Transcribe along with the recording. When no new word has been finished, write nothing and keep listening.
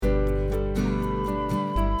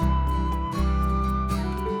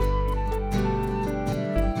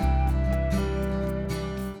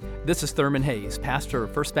This is Thurman Hayes, pastor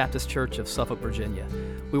of First Baptist Church of Suffolk, Virginia.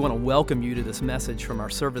 We want to welcome you to this message from our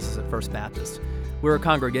services at First Baptist. We're a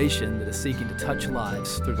congregation that is seeking to touch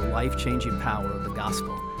lives through the life-changing power of the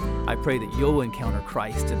gospel. I pray that you'll encounter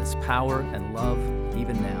Christ in His power and love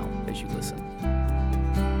even now as you listen.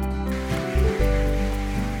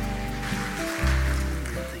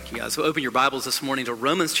 Guys, so open your Bibles this morning to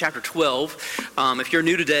Romans chapter 12. If you're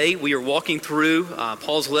new today, we are walking through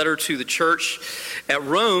Paul's letter to the church at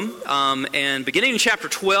Rome. And beginning in chapter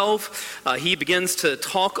 12, he begins to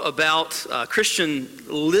talk about Christian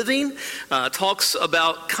living, talks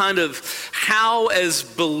about kind of how as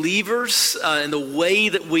believers and the way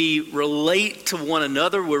that we relate to one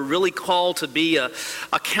another, we're really called to be a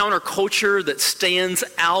counterculture that stands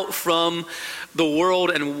out from the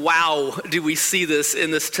world. And wow, do we see this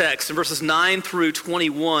in this text in verses 9 through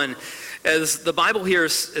 21 as the Bible here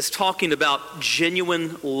is talking about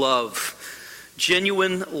genuine love.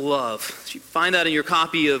 Genuine love. So you find that in your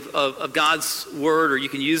copy of God's Word, or you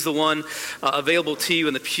can use the one available to you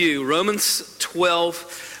in the pew. Romans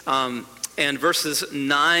 12 and verses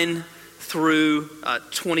 9 through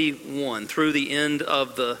 21, through the end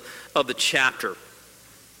of the chapter.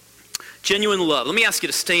 Genuine love. Let me ask you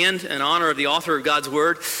to stand in honor of the author of God's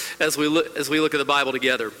Word as we look at the Bible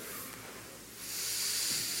together.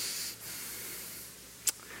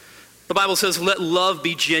 The Bible says, "Let love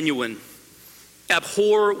be genuine.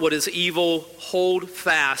 Abhor what is evil. Hold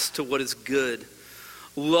fast to what is good.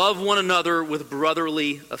 Love one another with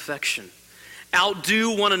brotherly affection.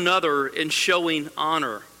 Outdo one another in showing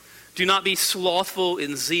honor. Do not be slothful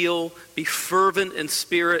in zeal. Be fervent in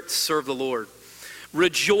spirit. Serve the Lord.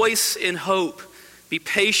 Rejoice in hope. Be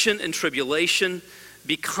patient in tribulation.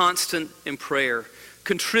 Be constant in prayer.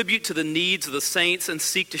 Contribute to the needs of the saints and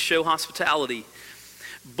seek to show hospitality.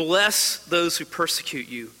 Bless those who persecute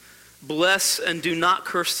you. Bless and do not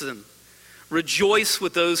curse them. Rejoice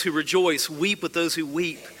with those who rejoice. Weep with those who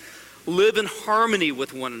weep. Live in harmony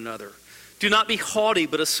with one another. Do not be haughty,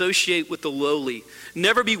 but associate with the lowly.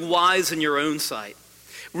 Never be wise in your own sight.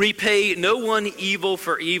 Repay no one evil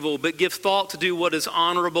for evil, but give thought to do what is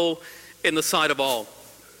honorable in the sight of all.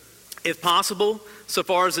 If possible, so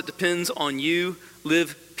far as it depends on you,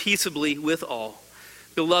 live peaceably with all.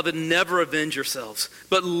 Beloved, never avenge yourselves,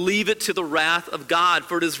 but leave it to the wrath of God.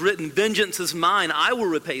 For it is written, 'Vengeance is mine, I will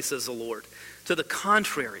repay,' says the Lord. To the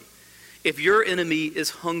contrary, if your enemy is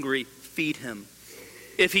hungry, feed him.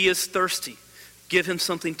 If he is thirsty, give him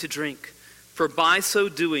something to drink. For by so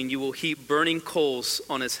doing, you will heap burning coals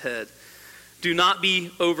on his head. Do not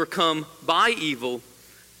be overcome by evil,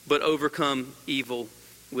 but overcome evil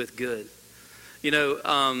with good." You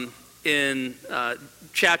know, in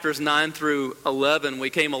chapters 9 through 11, we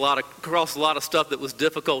came across a lot of stuff that was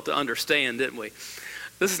difficult to understand, didn't we?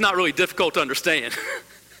 This is not really difficult to understand.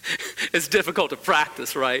 It's difficult to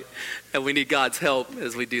practice, right? And we need God's help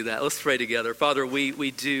as we do that. Let's pray together. Father,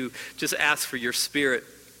 we do just ask for your Spirit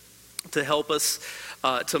to help us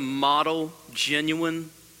to model genuine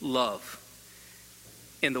love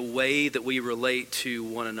in the way that we relate to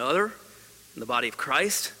one another in the body of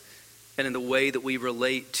Christ, and in the way that we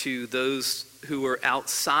relate to those who are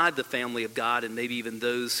outside the family of God, and maybe even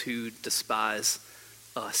those who despise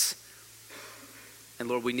us. And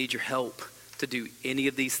Lord, we need your help to do any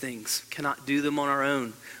of these things. Cannot do them on our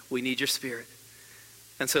own. We need your Spirit.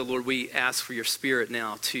 And so, Lord, we ask for your Spirit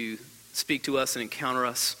now to speak to us and encounter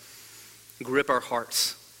us, grip our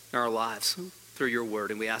hearts and our lives through your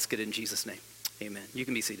word. And we ask it in Jesus' name. Amen. You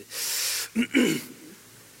can be seated.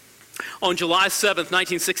 On July 7th,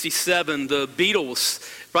 1967, the Beatles,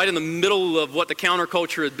 right in the middle of what the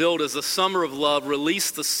counterculture had built as the Summer of Love,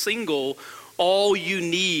 released the single, "All You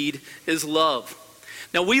Need Is Love."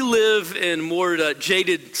 Now, we live in more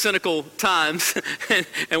jaded, cynical times,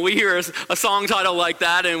 and we hear a song title like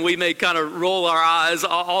that, and we may kind of roll our eyes.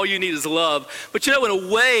 All you need is love. But you know, in a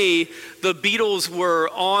way, the Beatles were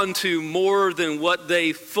on to more than what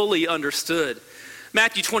they fully understood.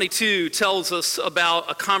 Matthew 22 tells us about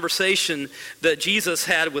a conversation that Jesus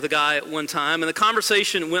had with a guy at one time. And the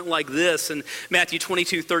conversation went like this in Matthew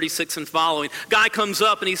 22, 36 and following. Guy comes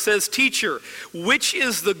up and he says, "Teacher, which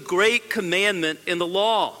is the great commandment in the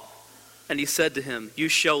law?" And he said to him, "You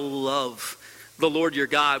shall love the Lord your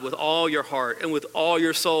God with all your heart and with all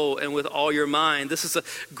your soul and with all your mind. This is a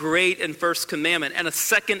great and first commandment. And a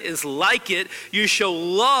second is like it. You shall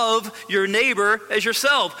love your neighbor as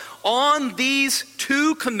yourself. On these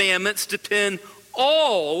two commandments depend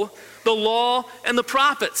all the law and the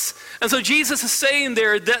prophets." And so Jesus is saying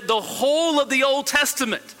there that the whole of the Old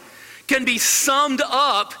Testament can be summed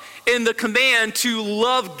up in the command to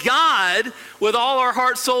love God with all our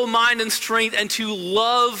heart, soul, mind, and strength, and to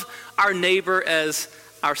love our neighbor as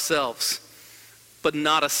ourselves. But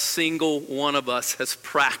not a single one of us has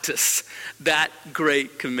practiced that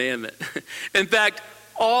great commandment. In fact,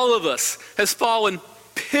 all of us has fallen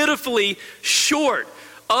pitifully short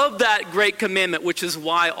of that great commandment, which is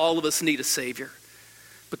why all of us need a Savior.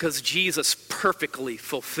 Because Jesus perfectly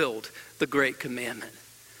fulfilled the great commandment.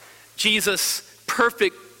 Jesus'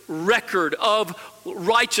 perfect record of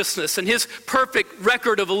righteousness and his perfect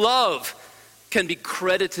record of love can be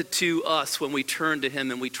credited to us when we turn to him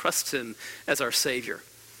and we trust him as our Savior.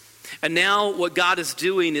 And now what God is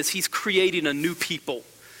doing is he's creating a new people.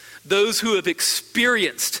 Those who have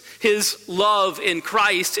experienced his love in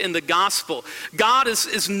Christ in the gospel. God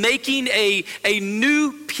is making a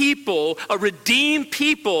new people, a redeemed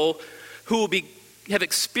people who will have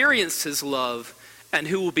experienced his love and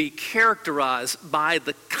who will be characterized by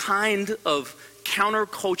the kind of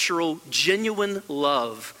countercultural, genuine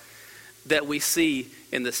love that we see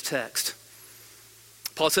in this text.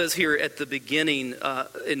 Paul says here at the beginning,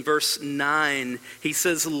 in verse 9, he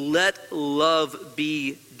says, let love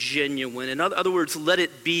be genuine. In other words, let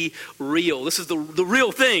it be real. This is the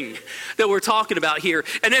real thing that we're talking about here.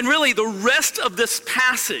 And then really the rest of this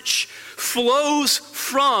passage flows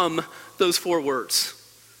from those four words.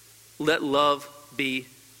 Let love be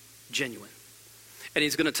genuine. And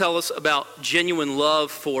he's going to tell us about genuine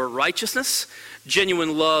love for righteousness,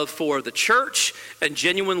 genuine love for the church, and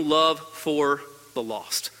genuine love for the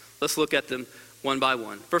lost. Let's look at them one by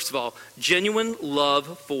one. First of all, genuine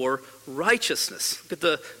love for righteousness. Look at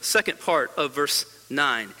the second part of verse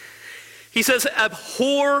 9. He says,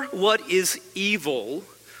 abhor what is evil,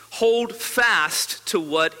 hold fast to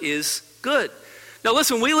what is good. Now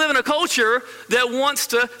listen, we live in a culture that wants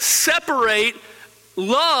to separate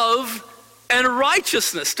love and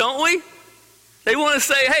righteousness, don't we? They want to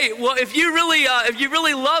say, hey, well, if you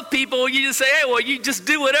really love people, you just say, hey, well, you just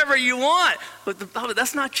do whatever you want. But the Bible,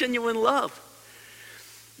 that's not genuine love.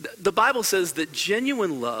 The Bible says that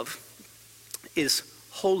genuine love is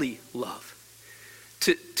holy love.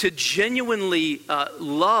 To genuinely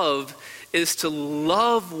love is to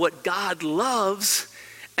love what God loves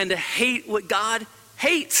and to hate what God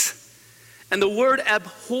hates. And the word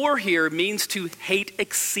abhor here means to hate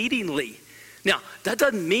exceedingly. Now, that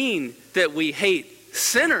doesn't mean that we hate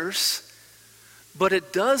sinners, but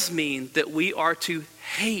it does mean that we are to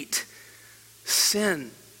hate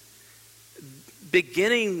sin,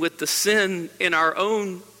 beginning with the sin in our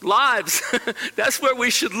own lives. That's where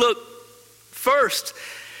we should look first.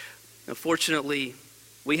 Unfortunately,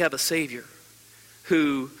 we have a Savior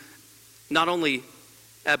who not only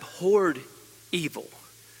abhorred evil,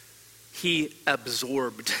 he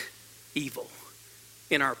absorbed evil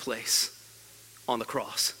in our place on the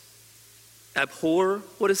cross. Abhor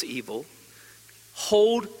what is evil,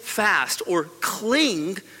 hold fast or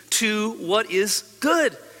cling to what is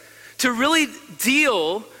good. To really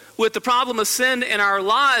deal with the problem of sin in our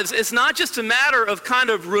lives, it's not just a matter of kind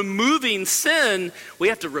of removing sin. We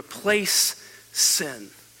have to replace sin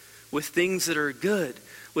with things that are good,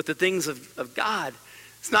 with the things of God.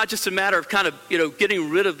 It's not just a matter of kind of, getting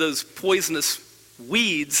rid of those poisonous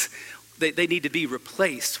weeds. They need to be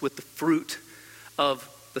replaced with the fruit of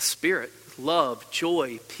the Spirit. Love,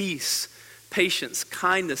 joy, peace, patience,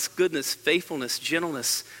 kindness, goodness, faithfulness,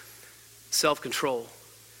 gentleness, self-control.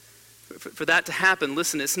 For that to happen,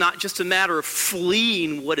 listen, it's not just a matter of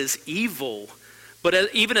fleeing what is evil,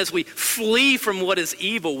 but even as we flee from what is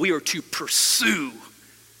evil, we are to pursue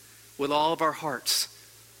with all of our hearts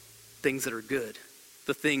things that are good,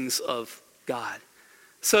 the things of God.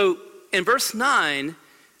 So in verse 9,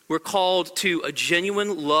 we're called to a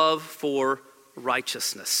genuine love for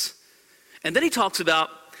righteousness. And then he talks about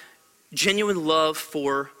genuine love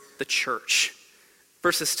for the church.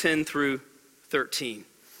 Verses 10 through 13.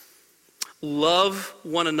 Love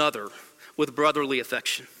one another with brotherly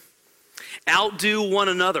affection. Outdo one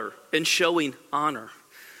another in showing honor.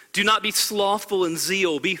 Do not be slothful in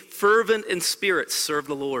zeal. Be fervent in spirit. Serve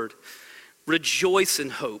the Lord. Rejoice in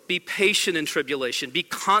hope. Be patient in tribulation. Be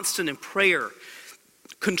constant in prayer.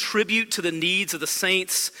 Contribute to the needs of the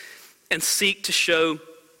saints and seek to show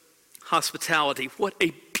hospitality. What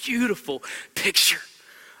a beautiful picture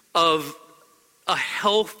of a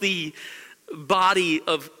healthy body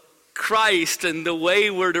of Christ and the way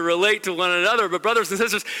we're to relate to one another. But brothers and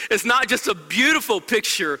sisters, it's not just a beautiful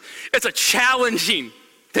picture, it's a challenging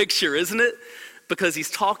picture, isn't it? Because he's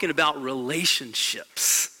talking about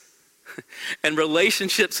relationships. And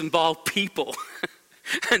relationships involve people.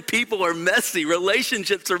 And people are messy.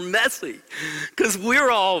 Relationships are messy. Because we're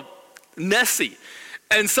all messy.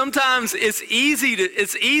 And sometimes it's easy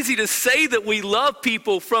to say that we love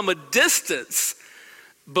people from a distance,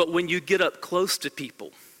 but when you get up close to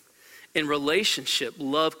people in relationship,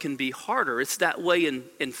 love can be harder. It's that way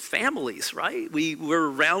in families, right? We're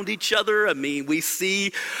around each other. I mean, we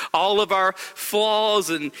see all of our flaws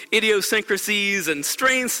and idiosyncrasies and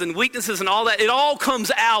strengths and weaknesses and all that. It all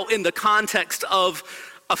comes out in the context of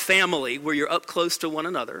a family where you're up close to one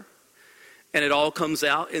another. And it all comes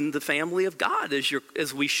out in the family of God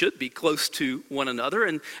as we should be close to one another.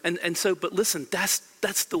 And so, but listen,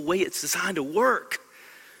 that's the way it's designed to work.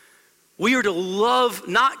 We are to love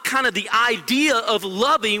not kind of the idea of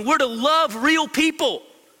loving, we're to love real people.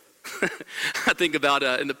 I think about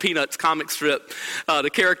in the Peanuts comic strip, the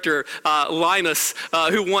character Linus,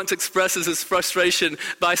 who once expresses his frustration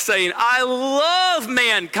by saying, "I love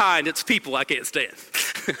mankind, it's people I can't stand."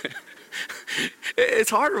 It's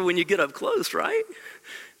harder when you get up close, right?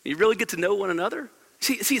 You really get to know one another.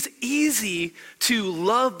 See, it's easy to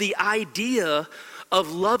love the idea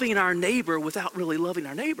of loving our neighbor without really loving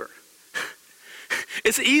our neighbor.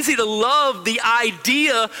 It's easy to love the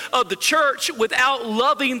idea of the church without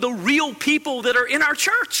loving the real people that are in our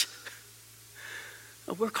church.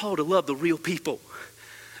 We're called to love the real people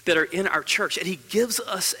that are in our church. And he gives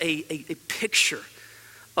us a picture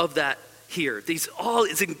of that here. These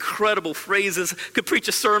incredible phrases. Could preach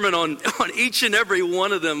a sermon on each and every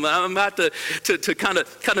one of them. I'm about to kind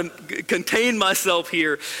of contain myself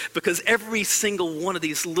here because every single one of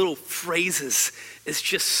these little phrases is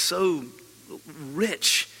just so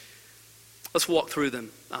rich. Let's walk through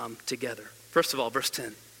them together. First of all, verse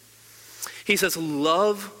 10. He says,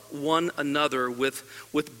 love one another with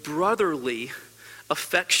brotherly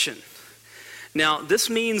affection. Now, this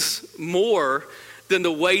means more than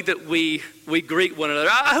the way that we greet one another.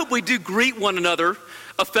 I hope we do greet one another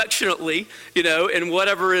affectionately, in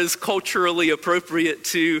whatever is culturally appropriate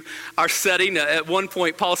to our setting. At one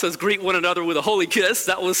point, Paul says, greet one another with a holy kiss.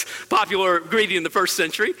 That was popular greeting in the first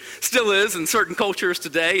century. Still is in certain cultures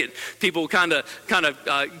today. And people kind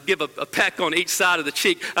of give a peck on each side of the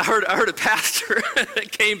cheek. I heard a pastor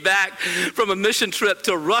that came back from a mission trip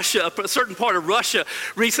to Russia, a certain part of Russia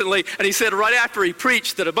recently, and he said right after he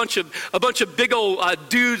preached that a bunch of big old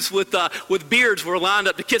dudes with beards were lined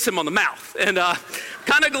up to kiss him on the mouth. And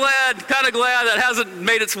kind of glad that hasn't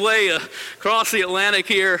made its way across the Atlantic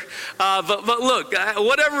here. But look,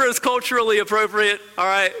 whatever is culturally appropriate, all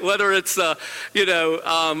right, whether it's a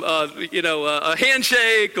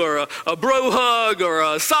handshake or a bro hug or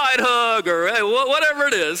a side hug or whatever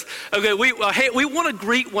it is. Okay, we want to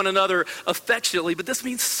greet one another affectionately, but this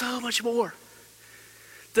means so much more.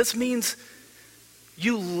 This means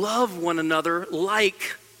you love one another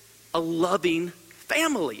like a loving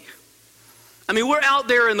family. I mean, we're out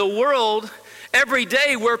there in the world every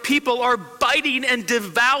day where people are biting and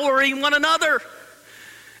devouring one another.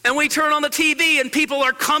 And we turn on the TV and people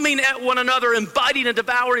are coming at one another and biting and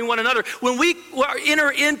devouring one another. When we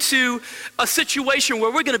enter into a situation where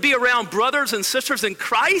we're going to be around brothers and sisters in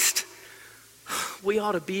Christ, we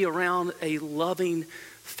ought to be around a loving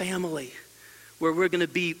family where we're going to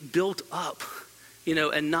be built up,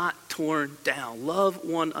 and not torn down. Love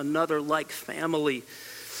one another like family,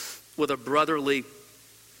 with a brotherly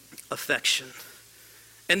affection.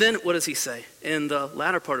 And then what does he say in the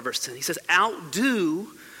latter part of verse 10? He says, outdo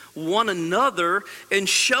one another in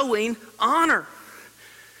showing honor.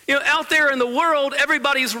 Out there in the world,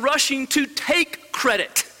 everybody's rushing to take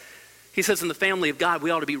credit. He says in the family of God, we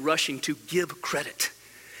ought to be rushing to give credit.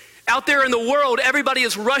 Out there in the world, everybody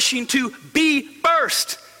is rushing to be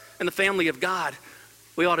first. In the family of God,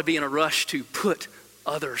 we ought to be in a rush to put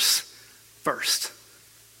others first.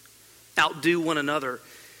 Outdo one another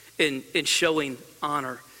in showing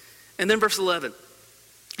honor. And then verse 11,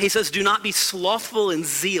 he says, do not be slothful in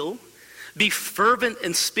zeal, be fervent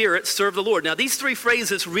in spirit, serve the Lord. Now these three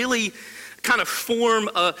phrases really kind of form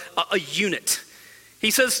a unit.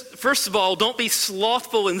 He says, first of all, don't be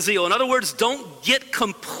slothful in zeal. In other words, don't get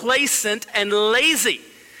complacent and lazy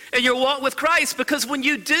in your walk with Christ, because when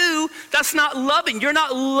you do, that's not loving. You're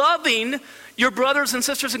not loving your brothers and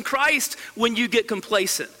sisters in Christ when you get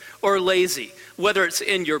complacent or lazy, whether it's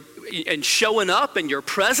in showing up in your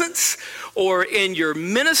presence or in your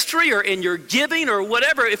ministry or in your giving or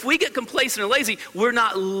whatever. If we get complacent and lazy, we're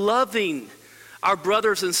not loving our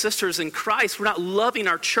brothers and sisters in Christ. We're not loving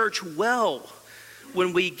our church well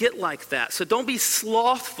when we get like that. So don't be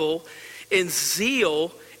slothful in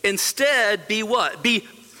zeal. Instead, be what? Be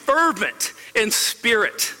fervent in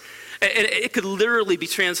spirit. And it could literally be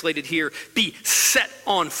translated here, be set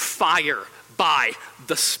on fire by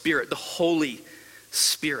the Spirit, the Holy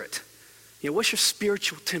Spirit. What's your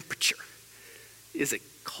spiritual temperature? Is it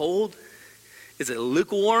cold? Is it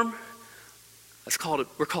lukewarm?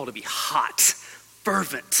 We're called to be hot,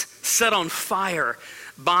 fervent, set on fire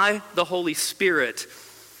by the Holy Spirit,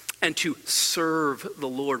 and to serve the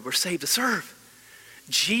Lord. We're saved to serve.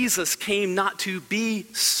 Jesus came not to be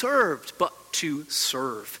served, but to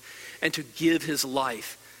serve and to give his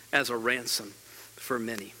life as a ransom for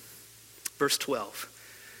many. Verse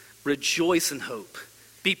 12, rejoice in hope.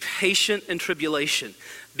 Be patient in tribulation.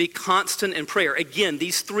 Be constant in prayer. Again,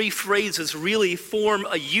 these three phrases really form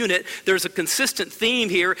a unit. There's a consistent theme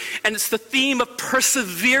here, and it's the theme of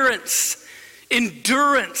perseverance,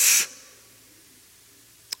 endurance.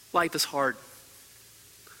 Life is hard.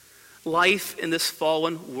 Life in this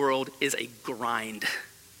fallen world is a grind.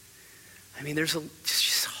 It's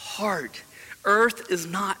just hard. Earth is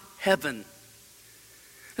not heaven.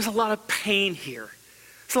 There's a lot of pain here.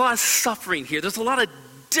 There's a lot of suffering here. There's a lot of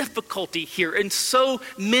difficulty here in so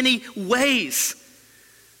many ways.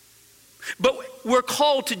 But we're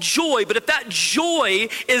called to joy. But if that joy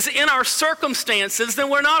is in our circumstances, then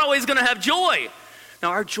we're not always going to have joy.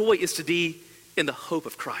 Now, our joy is to be in the hope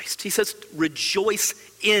of Christ. He says, rejoice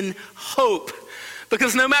in hope.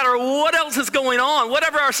 Because no matter what else is going on,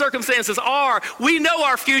 whatever our circumstances are, we know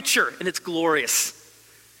our future, and it's glorious.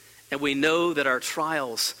 And we know that our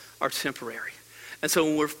trials are temporary. And so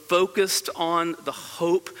when we're focused on the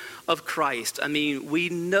hope of Christ, we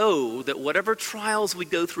know that whatever trials we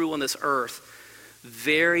go through on this earth,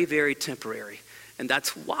 very, very temporary. And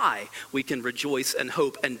that's why we can rejoice and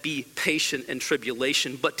hope and be patient in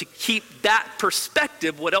tribulation. But to keep that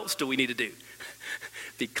perspective, what else do we need to do?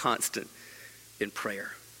 Be constant in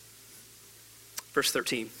prayer. Verse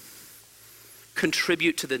 13,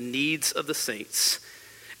 contribute to the needs of the saints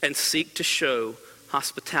and seek to show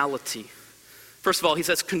hospitality. First of all, he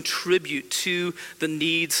says contribute to the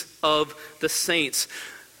needs of the saints.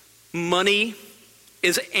 Money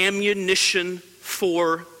is ammunition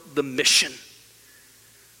for the mission.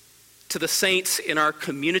 To the saints in our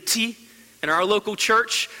community, in our local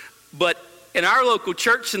church, but in our local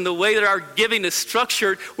church and the way that our giving is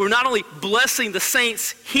structured, we're not only blessing the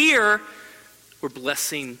saints here, we're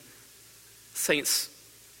blessing saints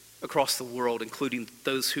across the world, including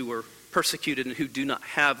those who are persecuted and who do not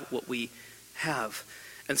have what we have.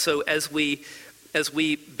 And so as we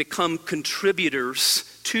become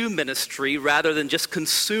contributors to ministry rather than just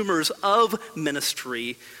consumers of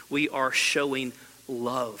ministry, we are showing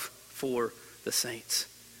love for the saints.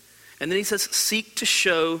 And then he says, seek to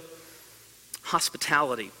show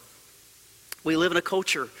hospitality. We live in a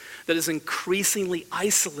culture that is increasingly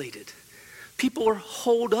isolated. People are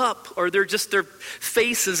holed up, or their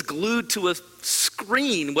face is glued to a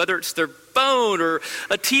screen, whether it's their phone or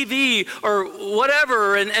a TV or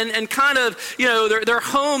whatever, and kind of, their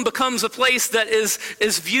home becomes a place that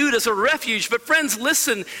is viewed as a refuge. But friends,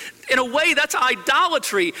 listen, in a way that's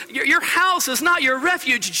idolatry. Your house is not your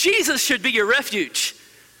refuge. Jesus should be your refuge.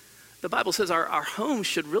 The Bible says our home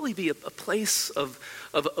should really be a place of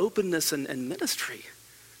openness and ministry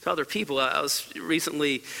to other people. I was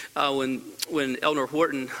recently, when Eleanor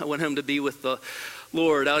Horton went home to be with the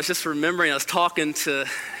Lord, I was just remembering, I was talking to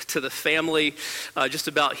the family just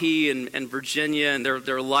about he and Virginia and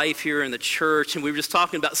their life here in the church, and we were just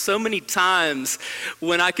talking about so many times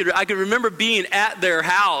when I could remember being at their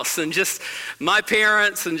house and just my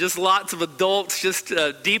parents and just lots of adults just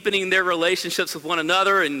deepening their relationships with one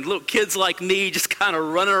another, and little kids like me just kind of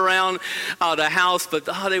running around the house, but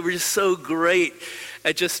they were just so great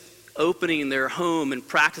at just opening their home and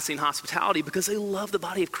practicing hospitality because they love the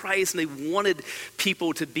body of Christ and they wanted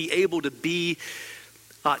people to be able to be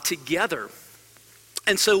together.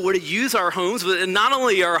 And so we're to use our homes, but not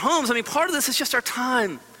only our homes, part of this is just our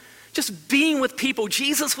time. Just being with people.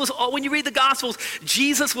 When you read the Gospels,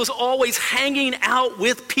 Jesus was always hanging out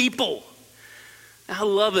with people. I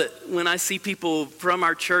love it when I see people from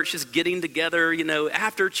our church just getting together,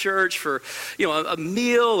 after church for, a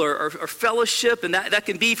meal or fellowship. And that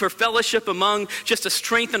can be for fellowship among just to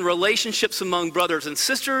strengthen relationships among brothers and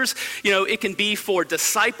sisters. It can be for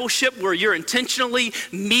discipleship where you're intentionally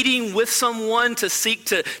meeting with someone to seek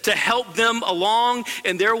to help them along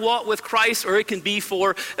in their walk with Christ. Or it can be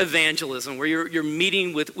for evangelism where you're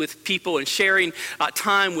meeting with people and sharing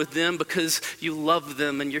time with them because you love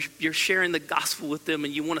them and you're sharing the gospel with them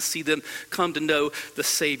and you want to see them come to know the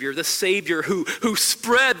Savior who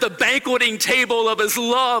spread the banqueting table of his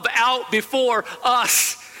love out before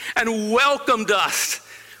us and welcomed us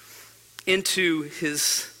into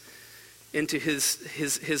his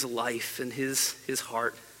life and his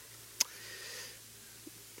heart.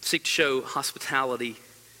 Seek to show hospitality,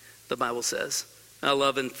 the Bible says. I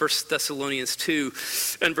love in 1 Thessalonians 2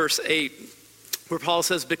 and verse 8, where Paul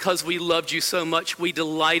says, because we loved you so much, we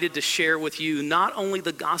delighted to share with you not only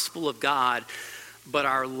the gospel of God, but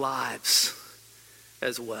our lives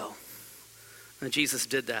as well. And Jesus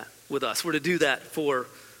did that with us. We're to do that for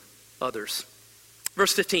others.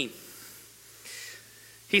 Verse 15,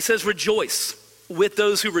 he says, rejoice with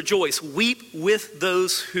those who rejoice. Weep with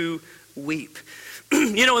those who weep.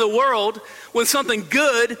 You know, in the world, when something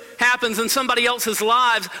good happens in somebody else's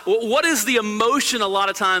lives, what is the emotion a lot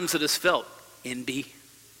of times that is felt? Envy,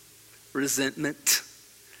 resentment.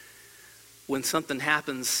 When something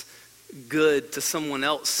happens good to someone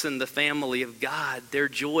else in the family of God, their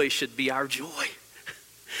joy should be our joy.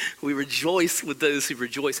 We rejoice with those who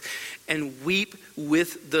rejoice and weep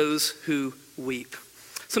with those who weep.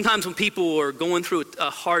 Sometimes when people are going through a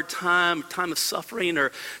hard time of suffering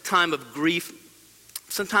or time of grief,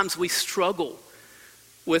 sometimes we struggle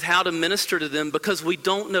with how to minister to them because we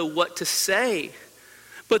don't know what to say.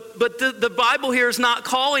 But the Bible here is not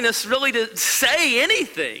calling us really to say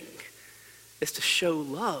anything. It's to show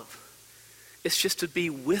love. It's just to be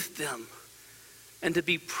with them and to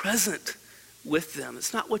be present with them.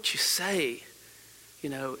 It's not what you say. You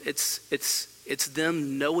know, it's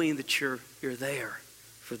them knowing that you're there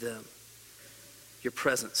for them. Your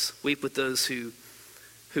presence. Weep with those who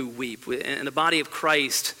weep. In the body of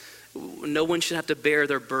Christ, no one should have to bear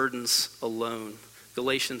their burdens alone.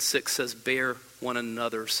 Galatians 6 says, bear one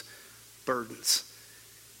another's burdens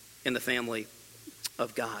in the family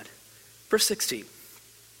of God. Verse 16,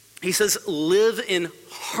 he says, live in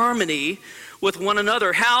harmony with one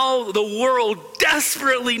another. How the world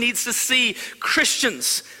desperately needs to see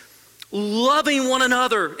Christians loving one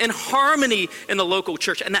another in harmony in the local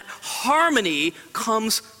church. And that harmony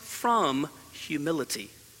comes from humility.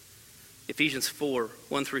 Ephesians 4,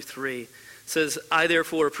 1 through 3 says, I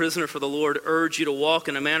therefore, a prisoner for the Lord, urge you to walk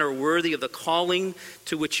in a manner worthy of the calling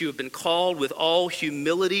to which you have been called, with all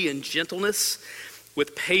humility and gentleness,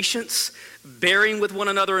 with patience, bearing with one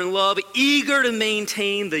another in love, eager to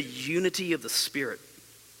maintain the unity of the Spirit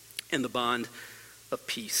in the bond of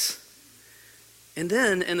peace. And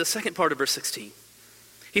then in the second part of verse 16,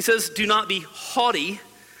 he says, do not be haughty,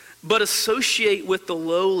 but associate with the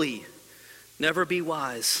lowly. Never be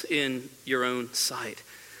wise in your own sight.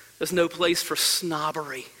 There's no place for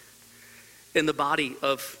snobbery in the body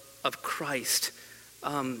of Christ.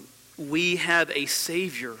 We have a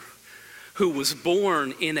Savior who was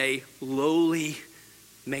born in a lowly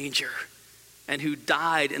manger and who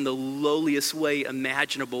died in the lowliest way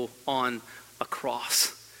imaginable on a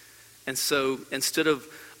cross. And so instead of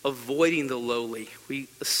avoiding the lowly, we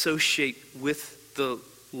associate with the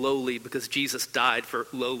lowly because Jesus died for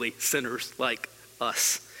lowly sinners like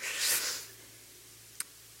us.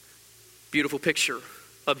 Beautiful picture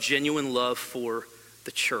of genuine love for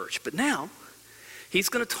the church. But now, he's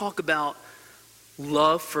going to talk about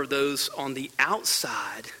love for those on the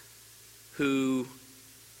outside who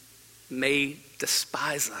may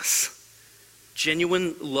despise us.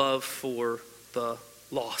 Genuine love for the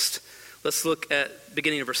lost. Let's look at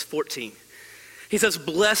beginning of verse 14. He says,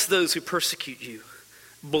 bless those who persecute you.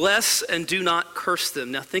 Bless and do not curse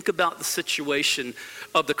them. Now think about the situation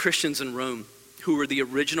of the Christians in Rome who were the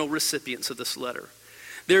original recipients of this letter.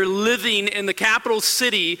 They're living in the capital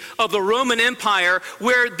city of the Roman Empire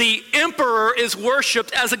where the emperor is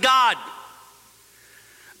worshipped as a god.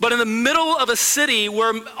 But in the middle of a city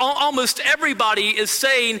where almost everybody is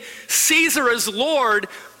saying Caesar is Lord,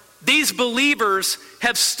 these believers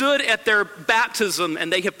have stood at their baptism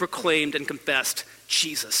and they have proclaimed and confessed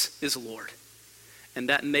Jesus is Lord. And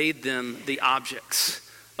that made them the objects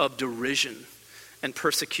of derision and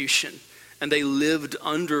persecution. And they lived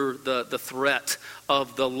under the threat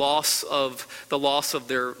of the loss of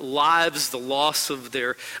their lives, the loss of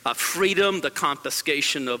their freedom, the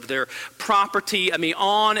confiscation of their property. I mean,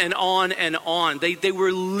 on and on and on. They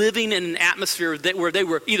were living in an atmosphere where they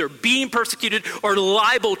were either being persecuted or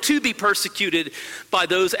liable to be persecuted by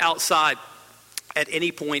those outside at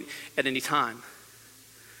any point, at any time.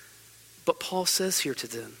 But Paul says here to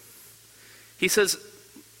them, he says,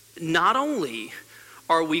 not only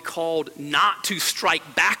are we called not to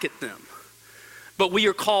strike back at them, but we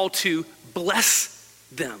are called to bless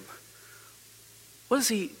them. What does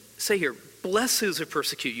he say here? Bless those who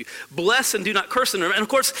persecute you. Bless and do not curse them. And of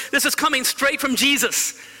course, this is coming straight from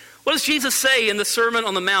Jesus. What does Jesus say in the Sermon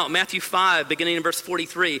on the Mount, Matthew 5, beginning in verse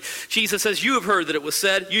 43? Jesus says, you have heard that it was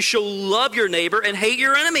said, you shall love your neighbor and hate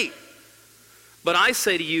your enemy. But I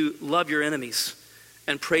say to you, love your enemies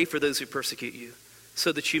and pray for those who persecute you,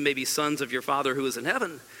 so that you may be sons of your Father who is in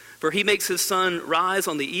heaven. For he makes his sun rise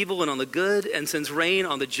on the evil and on the good, and sends rain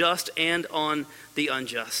on the just and on the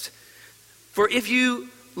unjust. For if you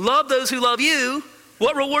love those who love you,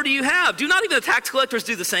 what reward do you have? Do not even the tax collectors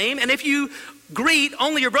do the same? And if you greet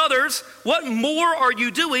only your brothers, what more are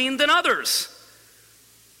you doing than others?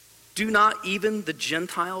 Do not even the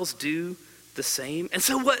Gentiles do the same? And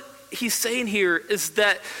so what he's saying here is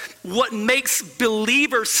that what makes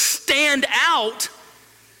believers stand out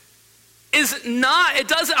is not,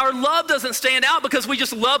 our love doesn't stand out because we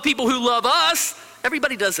just love people who love us.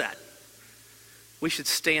 Everybody does that. We should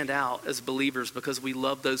stand out as believers because we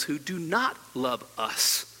love those who do not love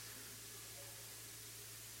us.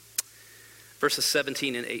 Verses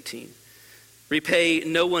 17 and 18. Repay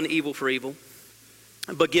no one evil for evil,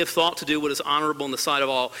 but give thought to do what is honorable in the sight of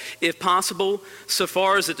all. If possible, so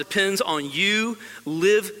far as it depends on you,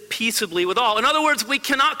 live peaceably with all. In other words, we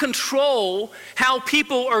cannot control how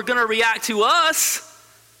people are going to react to us,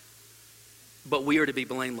 but we are to be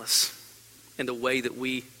blameless in the way that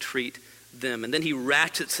we treat them. And then he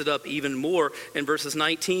ratchets it up even more in verses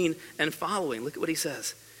 19 and following. Look at what he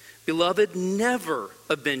says. Beloved, never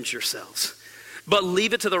avenge yourselves, but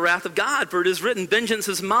leave it to the wrath of God, for it is written, vengeance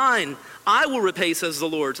is mine, I will repay, says the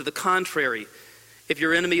Lord. To the contrary, if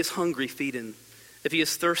your enemy is hungry, feed him. If he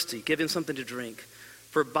is thirsty, give him something to drink.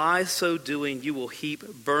 For by so doing, you will heap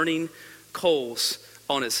burning coals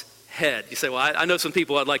on his head. You say, well, I know some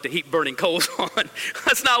people I'd like to heap burning coals on.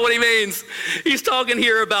 That's not what he means. He's talking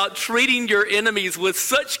here about treating your enemies with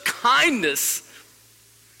such kindness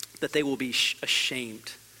that they will be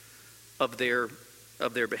ashamed of their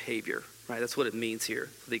behavior. Right, that's what it means here.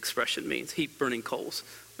 The expression means heap burning coals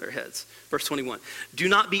on their heads. Verse 21, do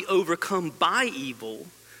not be overcome by evil,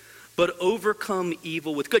 but overcome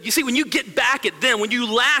evil with good. You see, when you get back at them, when you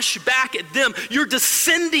lash back at them, you're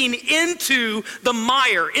descending into the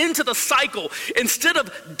mire, into the cycle. Instead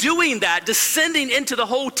of doing that, descending into the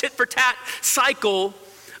whole tit-for-tat cycle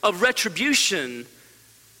of retribution,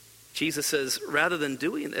 Jesus says, rather than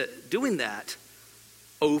doing that,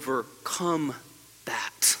 overcome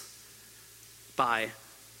that by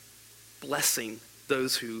blessing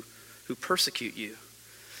those who persecute you.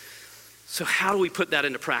 So how do we put that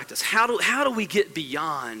into practice? How do we get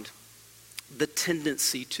beyond the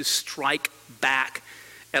tendency to strike back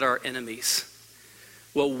at our enemies?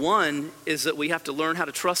 Well, one is that we have to learn how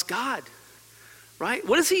to trust God. Right?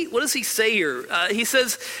 What does he say here? He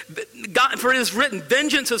says, God, for it is written,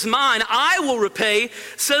 vengeance is mine, I will repay,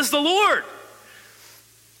 says the Lord.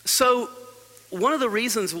 So one of the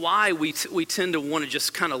reasons why we tend to want to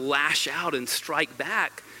just kind of lash out and strike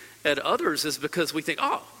back at others is because we think,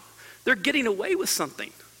 oh, they're getting away with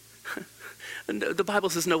something. And the Bible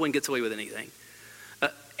says no one gets away with anything.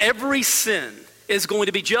 Every sin is going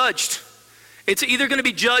to be judged. It's either going to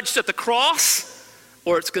be judged at the cross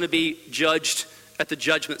or it's going to be judged at the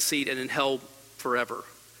judgment seat and in hell forever.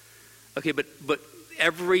 Okay, but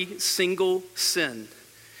every single sin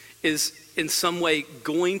is in some way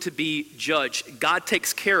going to be judged. God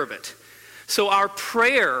takes care of it. So our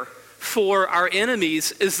prayer for our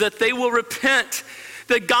enemies is that they will repent,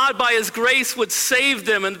 that God by his grace would save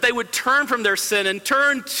them and that they would turn from their sin and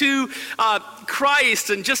turn to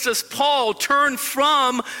Christ. And just as Paul turned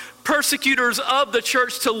from persecutors of the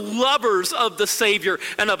church to lovers of the Savior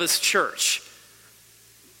and of his church.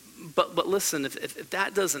 But listen, if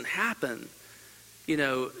that doesn't happen,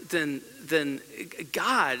 then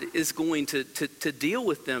God is going to deal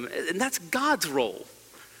with them. And that's God's role.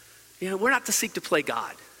 We're not to seek to play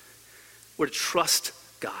God. We're to trust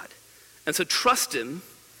God. And so trust him.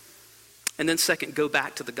 And then second, go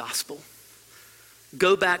back to the gospel.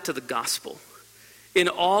 Go back to the gospel in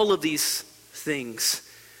all of these things.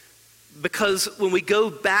 Because when we go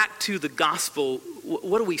back to the gospel,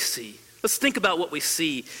 what do we see? Let's think about what we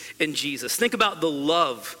see in Jesus. Think about the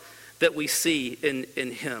love that we see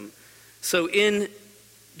in him. So in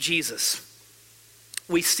Jesus,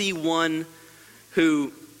 we see one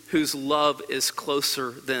whose love is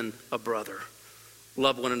closer than a brother.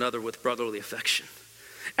 Love one another with brotherly affection.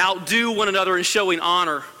 Outdo one another in showing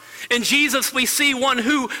honor. In Jesus, we see one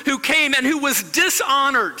who came and who was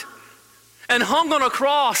dishonored and hung on a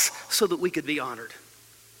cross so that we could be honored.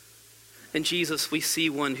 In Jesus, we see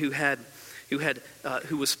one who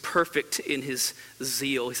was perfect in his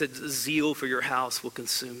zeal. He said, zeal for your house will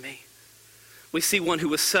consume me. We see one who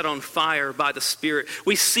was set on fire by the Spirit.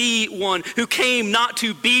 We see one who came not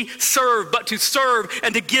to be served, but to serve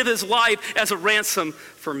and to give his life as a ransom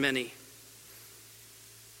for many.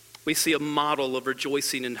 We see a model of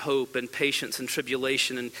rejoicing in hope and patience in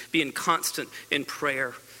tribulation and being constant in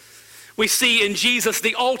prayer. We see in Jesus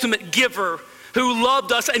the ultimate giver who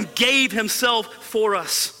loved us and gave himself for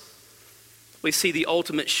us. We see the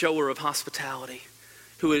ultimate shower of hospitality,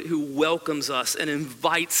 who welcomes us and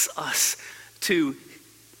invites us to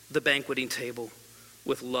the banqueting table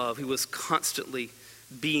with love, who was constantly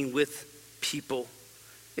being with people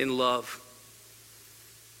in love.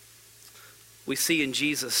 We see in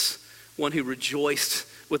Jesus one who rejoiced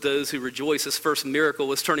with those who rejoice. His first miracle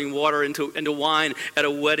was turning water into wine at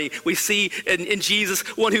a wedding. We see in Jesus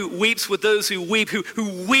one who weeps with those who weep,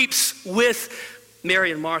 who weeps with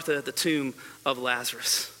Mary and Martha at the tomb of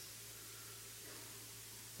Lazarus.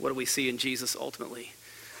 What do we see in Jesus ultimately?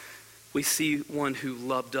 We see one who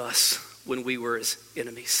loved us when we were his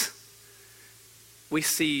enemies. We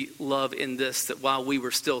see love in this, that while we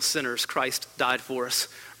were still sinners, Christ died for us.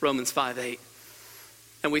 Romans 5:8.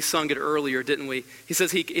 And we sung it earlier, didn't we? He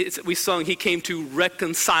says we sung, he came to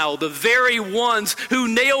reconcile the very ones who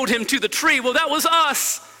nailed him to the tree. Well, that was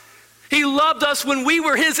us. He loved us when we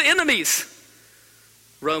were his enemies.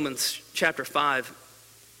 Romans chapter 5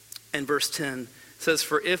 and verse 10 says,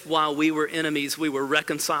 for if while we were enemies, we were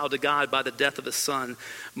reconciled to God by the death of his son,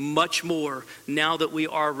 much more, now that we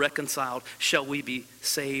are reconciled, shall we be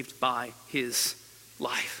saved by his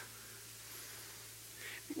life.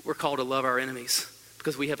 We're called to love our enemies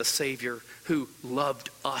because we have a Savior who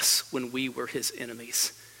loved us when we were his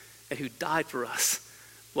enemies, and who died for us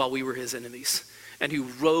while we were his enemies, and who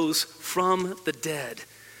rose from the dead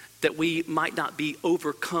that we might not be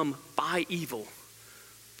overcome by evil,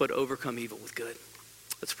 but overcome evil with good.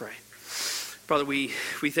 Let's pray. Father, we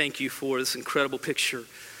thank you for this incredible picture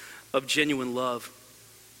of genuine love.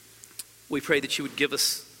 We pray that you would give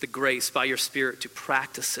us the grace by your Spirit to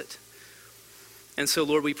practice it. And so,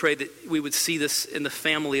 Lord, we pray that we would see this in the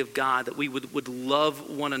family of God, that we would love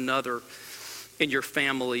one another in your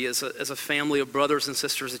family as a family of brothers and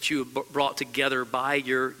sisters that you have brought together by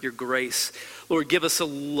your grace. Lord, give us a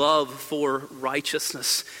love for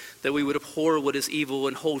righteousness, that we would abhor what is evil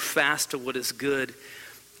and hold fast to what is good.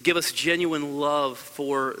 Give us genuine love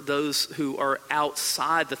for those who are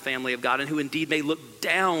outside the family of God and who indeed may look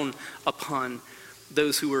down upon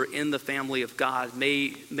those who are in the family of God.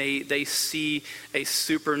 May they see a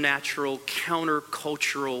supernatural,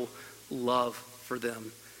 countercultural love for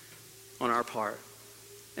them on our part.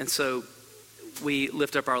 And so we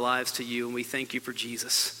lift up our lives to you, and we thank you for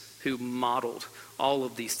Jesus, who modeled all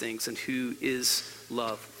of these things and who is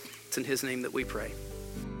love. It's in his name that we pray.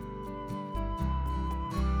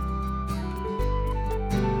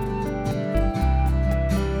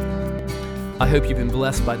 I hope you've been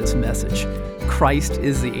blessed by this message. Christ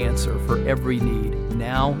is the answer for every need,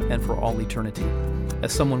 now and for all eternity.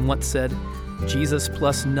 As someone once said, Jesus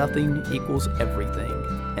plus nothing equals everything,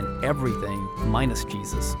 and everything minus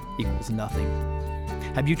Jesus equals nothing.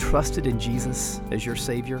 Have you trusted in Jesus as your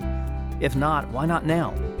Savior? If not, why not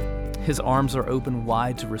now? His arms are open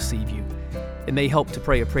wide to receive you. It may help to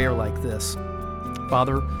pray a prayer like this.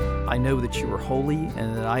 Father, I know that you are holy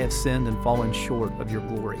and that I have sinned and fallen short of your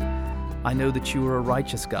glory. I know that you are a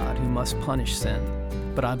righteous God who must punish sin,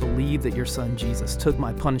 but I believe that your Son Jesus took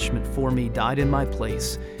my punishment for me, died in my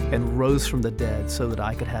place, and rose from the dead so that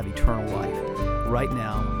I could have eternal life. Right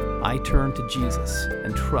now, I turn to Jesus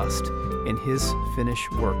and trust in his finished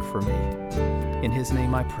work for me. In his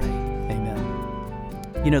name I pray, amen.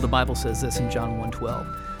 You know, the Bible says this in John 1:12,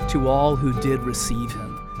 to all who did receive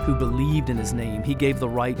him, who believed in his name, he gave the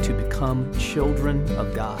right to become children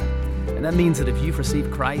of God. And that means that if you've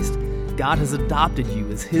received Christ, God has adopted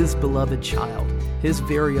you as his beloved child, his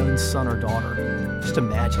very own son or daughter. Just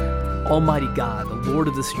imagine it. Almighty God, the Lord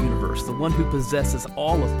of this universe, the one who possesses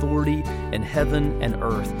all authority in heaven and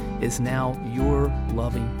earth, is now your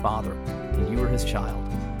loving Father, and you are his child.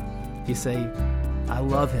 You say, I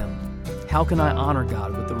love him. How can I honor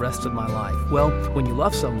God with the rest of my life? Well, when you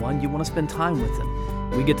love someone, you want to spend time with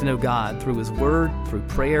them. We get to know God through his word, through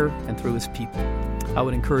prayer, and through his people. I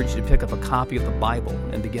would encourage you to pick up a copy of the Bible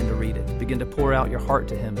and begin to read it. Begin to pour out your heart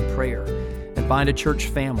to him in prayer. And find a church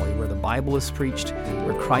family where the Bible is preached,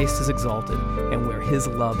 where Christ is exalted, and where his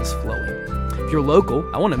love is flowing. If you're local,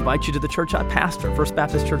 I want to invite you to the church I pastor, First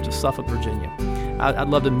Baptist Church of Suffolk, Virginia. I'd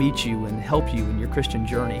love to meet you and help you in your Christian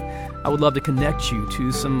journey. I would love to connect you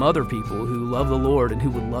to some other people who love the Lord and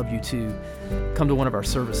who would love you too. Come to one of our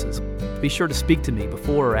services. Be sure to speak to me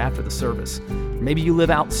before or after the service. Maybe you live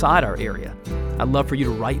outside our area. I'd love for you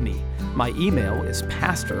to write me. My email is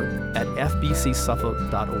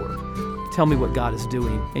pastor@fbcsuffolk.org. Tell me what God is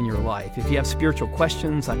doing in your life. If you have spiritual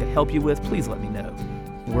questions I could help you with, please let me know.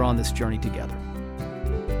 We're on this journey together.